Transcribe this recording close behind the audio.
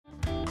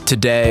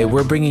Today,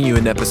 we're bringing you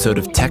an episode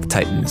of Tech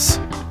Titans.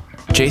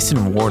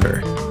 Jason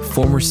Warner,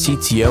 former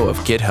CTO of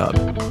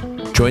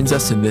Github, joins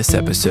us in this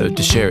episode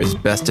to share his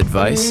best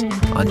advice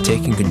on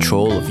taking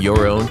control of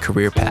your own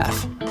career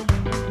path.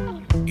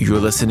 You're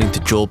listening to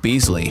Joel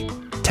Beasley,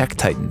 Tech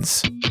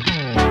Titans.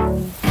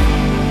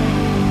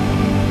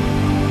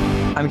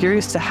 I'm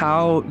curious to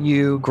how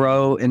you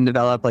grow and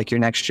develop like your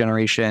next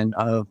generation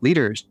of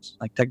leaders,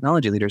 like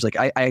technology leaders. Like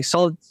I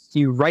saw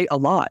you write a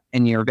lot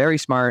and you're very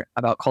smart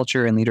about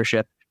culture and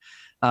leadership.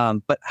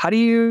 But how do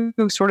you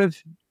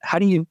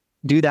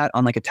do that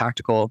on like a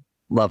tactical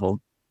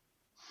level?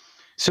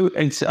 So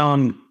it's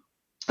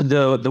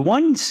the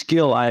one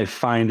skill I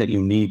find that you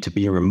need to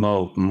be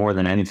remote more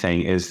than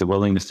anything is the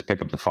willingness to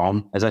pick up the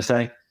phone, as I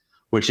say,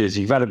 which is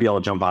you've got to be able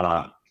to jump on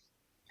a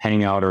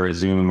Hangout or a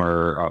Zoom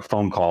or a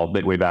phone call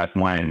way back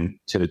when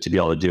to be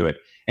able to do it.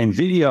 And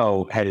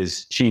video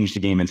has changed the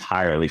game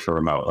entirely for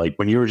remote. Like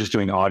when you were just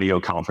doing audio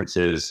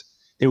conferences,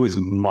 it was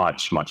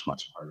much, much,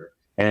 much harder.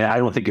 And I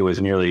don't think it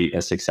was nearly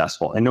as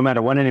successful. And no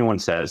matter what anyone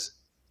says,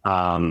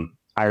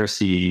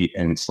 IRC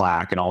and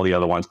Slack and all the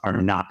other ones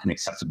are not an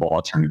acceptable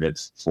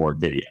alternatives for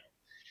video.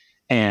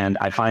 And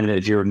I find that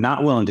if you're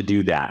not willing to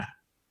do that,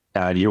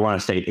 you want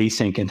to stay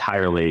async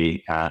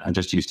entirely and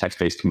just use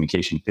text-based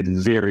communication, it's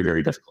very,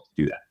 very difficult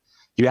to do that.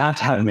 You have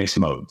to have a mix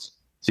of modes.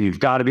 So you've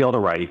got to be able to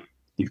write,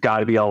 you've got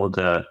to be able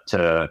to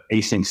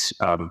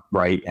async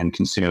write and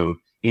consume,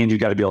 and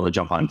you've got to be able to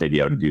jump on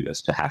video to do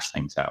this, to hash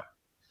things out.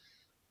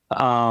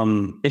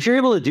 If you're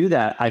able to do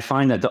that, I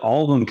find that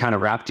all of them kind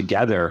of wrapped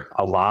together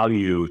allow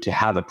you to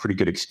have a pretty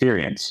good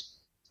experience.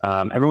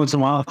 Every once in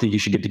a while, I think you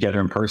should get together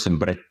in person,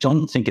 but I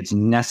don't think it's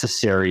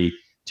necessary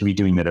to be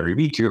doing that every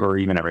week or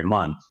even every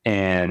month.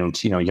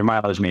 And, your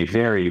mileage may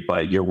vary,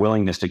 but your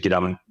willingness to get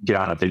on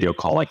a video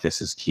call like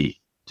this is key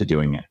to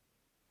doing it.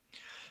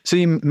 So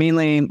you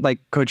mainly like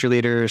coach your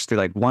leaders through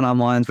like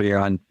one-on-ones where you're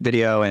on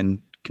video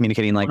and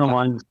communicating like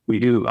one-on-ones. We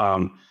do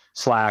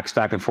Slacks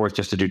back and forth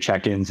just to do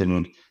check-ins.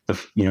 And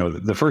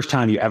the first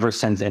time you ever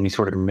send any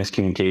sort of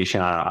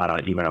miscommunication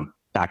on even a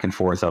back and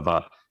forth of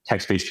a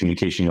text-based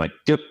communication, you're like,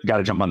 yep, got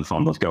to jump on the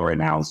phone. Let's go right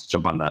now. Let's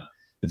jump on the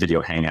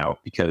video hangout,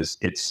 because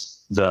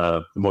it's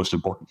the most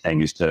important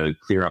thing is to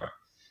clear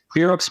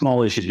up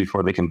small issues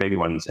before they become big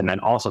ones, and then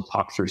also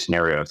talk through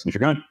scenarios. And if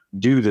you're going to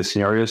do the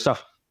scenario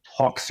stuff,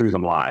 talk through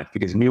them live,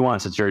 because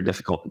nuance is very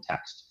difficult in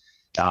text.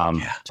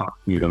 Talk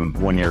through them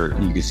when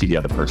you can see the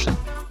other person.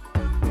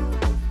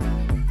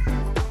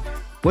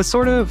 What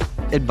sort of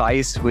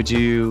advice would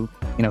you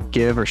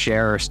give or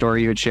share, or a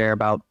story you would share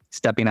about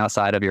stepping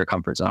outside of your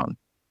comfort zone?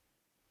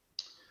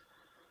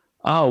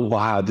 Oh,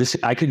 wow.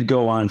 I could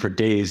go on for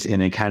days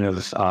in a kind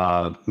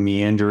of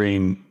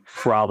meandering,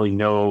 probably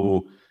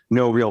no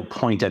real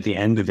point at the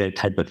end of it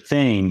type of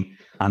thing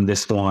on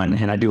this one.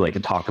 And I do like to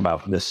talk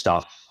about this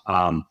stuff.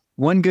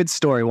 One good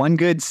story, one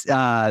good,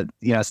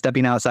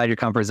 stepping outside your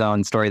comfort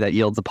zone story that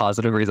yields a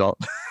positive result.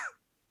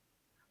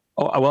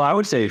 Oh, well, I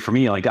would say for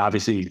me, like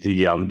obviously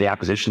the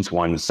acquisitions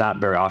one, it's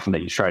not very often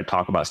that you try to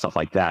talk about stuff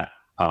like that,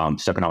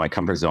 stepping out my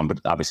comfort zone,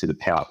 but obviously the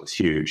payout was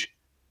huge.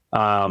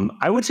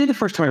 I would say the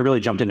first time I really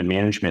jumped into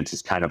management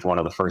is kind of one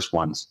of the first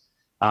ones.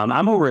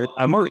 I'm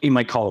more you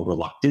might call a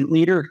reluctant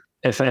leader.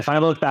 If I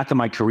look back at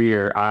my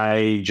career,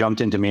 I jumped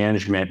into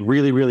management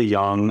really, really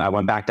young. I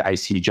went back to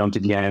IC, jumped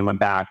again, went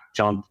back,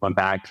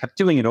 kept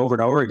doing it over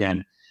and over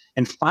again.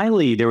 And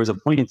finally, there was a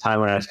point in time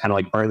when I was kind of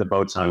like burned the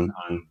boats on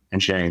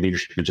engineering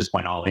leadership and just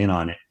went all in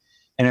on it.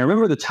 And I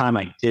remember the time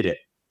I did it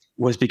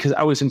was because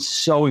I was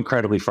so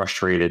incredibly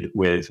frustrated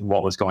with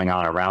what was going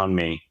on around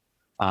me.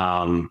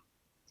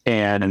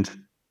 And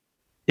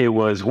it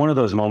was one of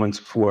those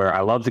moments where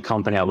I loved the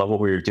company, I love what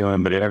we were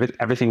doing, but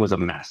everything was a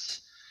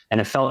mess. And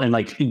it felt, and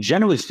like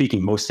generally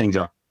speaking, most things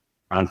are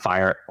on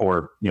fire,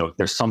 or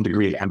there's some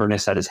degree of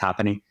emberness that is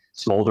happening,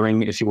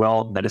 smoldering, if you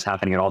will, that is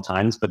happening at all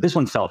times. But this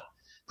one felt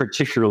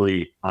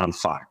particularly on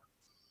fire.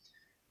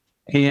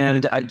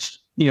 And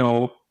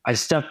I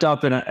stepped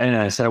up and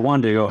I said, I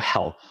wanted to go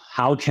help.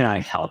 How can I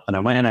help? And I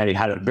went and I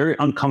had a very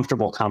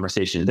uncomfortable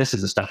conversation. This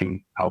is the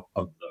stepping out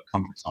of the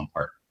comfort zone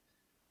part.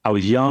 I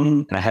was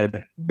young and I had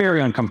a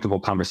very uncomfortable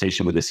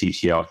conversation with the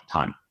CTO at the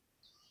time.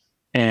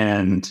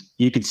 And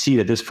you could see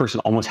that this person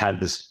almost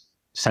had this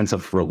sense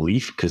of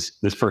relief, because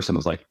this person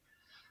was like,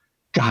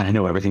 God, I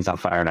know everything's on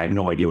fire and I have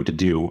no idea what to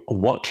do.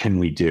 What can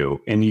we do?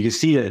 And you can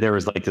see that there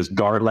was like this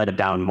guard let it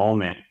down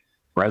moment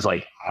where I was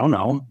like, I don't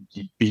know.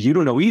 You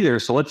don't know either.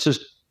 So let's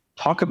just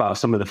talk about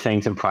some of the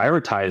things and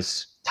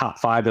prioritize top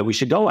 5 that we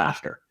should go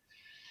after.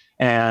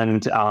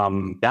 And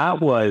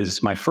that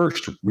was my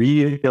first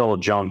real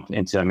jump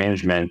into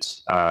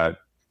management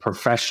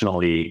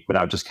professionally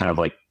without just kind of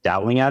like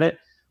dabbling at it,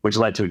 which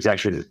led to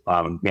executive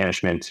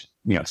management,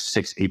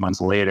 6-8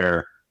 months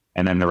later.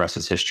 And then the rest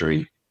is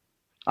history.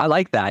 I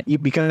like that,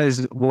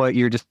 because what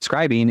you're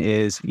describing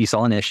is you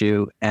saw an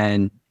issue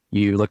and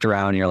you looked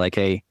around and you're like,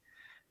 hey,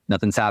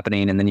 nothing's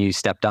happening. And then you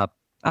stepped up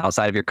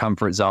outside of your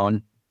comfort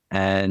zone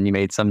and you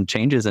made some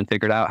changes and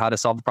figured out how to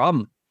solve the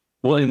problem.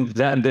 Well, in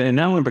that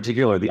one in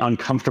particular, the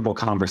uncomfortable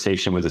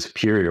conversation with the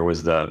superior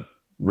was the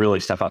really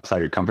step outside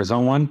your comfort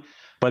zone one.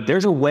 But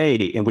there's a way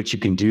in which you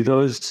can do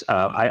those.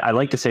 I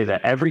like to say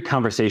that every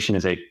conversation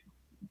is a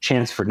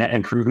chance for net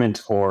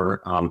improvement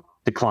or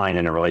decline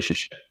in a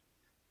relationship.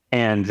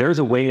 And there's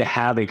a way to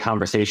have a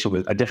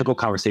difficult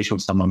conversation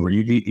with someone where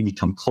you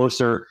become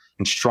closer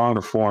and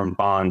stronger formed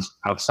bonds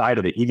outside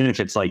of it, even if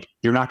it's like,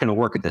 you're not going to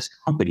work at this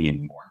company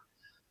anymore.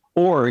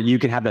 Or you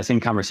can have that same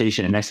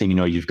conversation and next thing you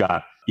know, you've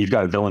got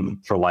a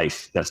villain for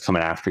life that's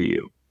coming after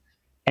you.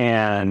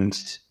 And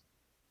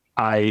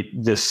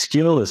the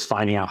skill is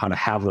finding out how to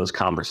have those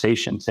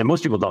conversations. And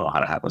most people don't know how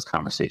to have those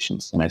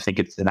conversations. And I think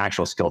it's an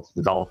actual skill to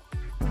develop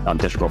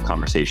difficult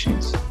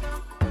conversations.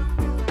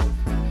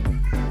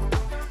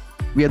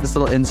 We had this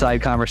little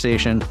inside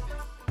conversation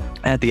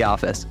at the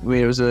office.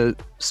 It was a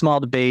small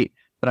debate,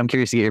 but I'm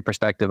curious to get your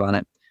perspective on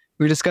it.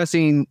 We were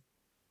discussing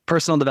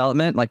personal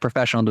development, like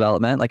professional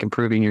development, like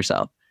improving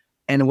yourself,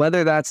 and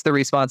whether that's the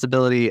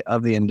responsibility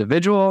of the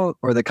individual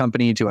or the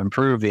company to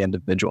improve the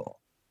individual.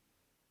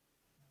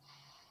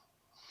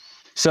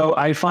 So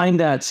I find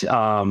that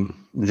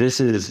this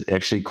is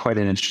actually quite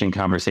an interesting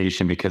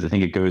conversation because I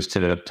think it goes to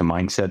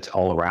mindsets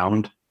all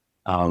around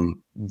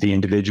the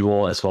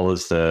individual as well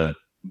as the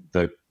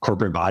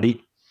corporate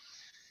body.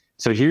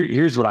 So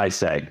here's what I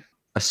say.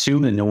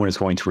 Assume that no one is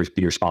going to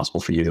be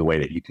responsible for you the way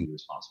that you can be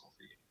responsible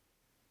for you.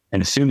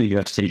 And assume that you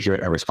have to take your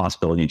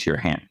responsibility into your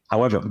hand.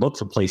 However, look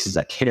for places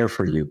that care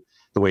for you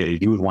the way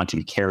that you would want to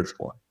be cared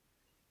for.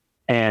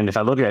 And if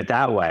I look at it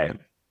that way,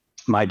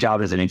 my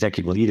job as an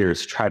executive leader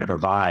is to try to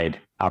provide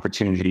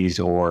opportunities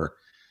or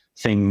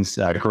things,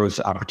 growth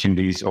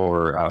opportunities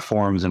or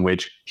forums in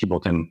which people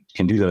can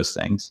do those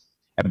things.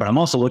 But I'm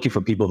also looking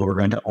for people who are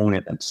going to own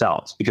it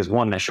themselves, because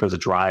one, that shows a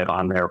drive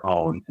on their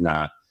own and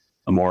a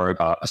more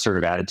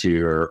assertive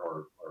attitude or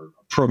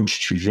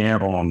approach to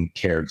their own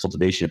care and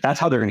cultivation. If that's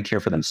how they're going to care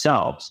for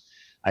themselves,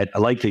 I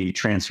like the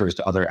transfers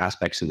to other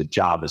aspects of the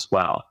job as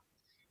well.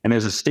 And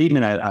there's a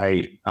statement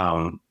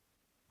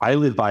I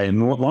live by,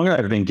 and the longer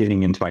I've been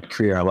getting into my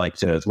career, I like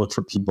to look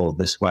for people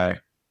this way.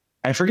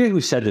 I forget who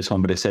said this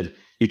one, but it said,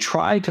 you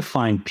try to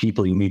find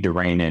people you need to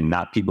rein in,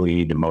 not people you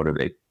need to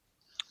motivate.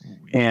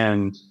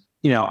 And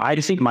I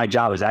just think my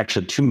job is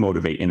actually to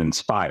motivate and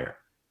inspire.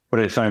 But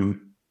if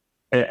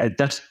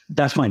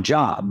that's my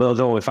job. But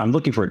although if I'm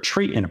looking for a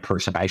trait in a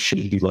person, I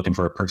should be looking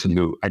for a person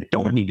who I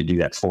don't need to do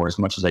that for as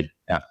much as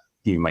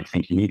you might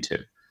think you need to.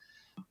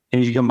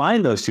 And if you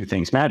combine those two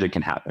things, magic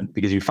can happen,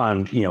 because you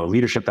find,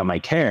 leadership that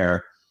might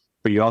care,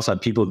 but you also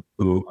have people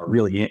who are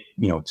really,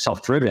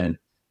 self-driven.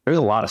 There's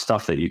a lot of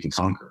stuff that you can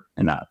conquer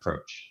in that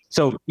approach.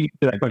 So to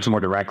that question more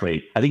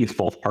directly, I think it's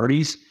both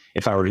parties.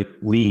 If I were to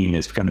lean,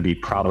 it's going to be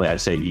probably, I'd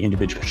say the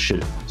individual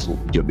should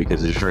do it,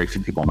 because there's very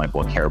few people in my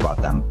book care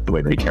about them the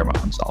way they care about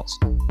themselves.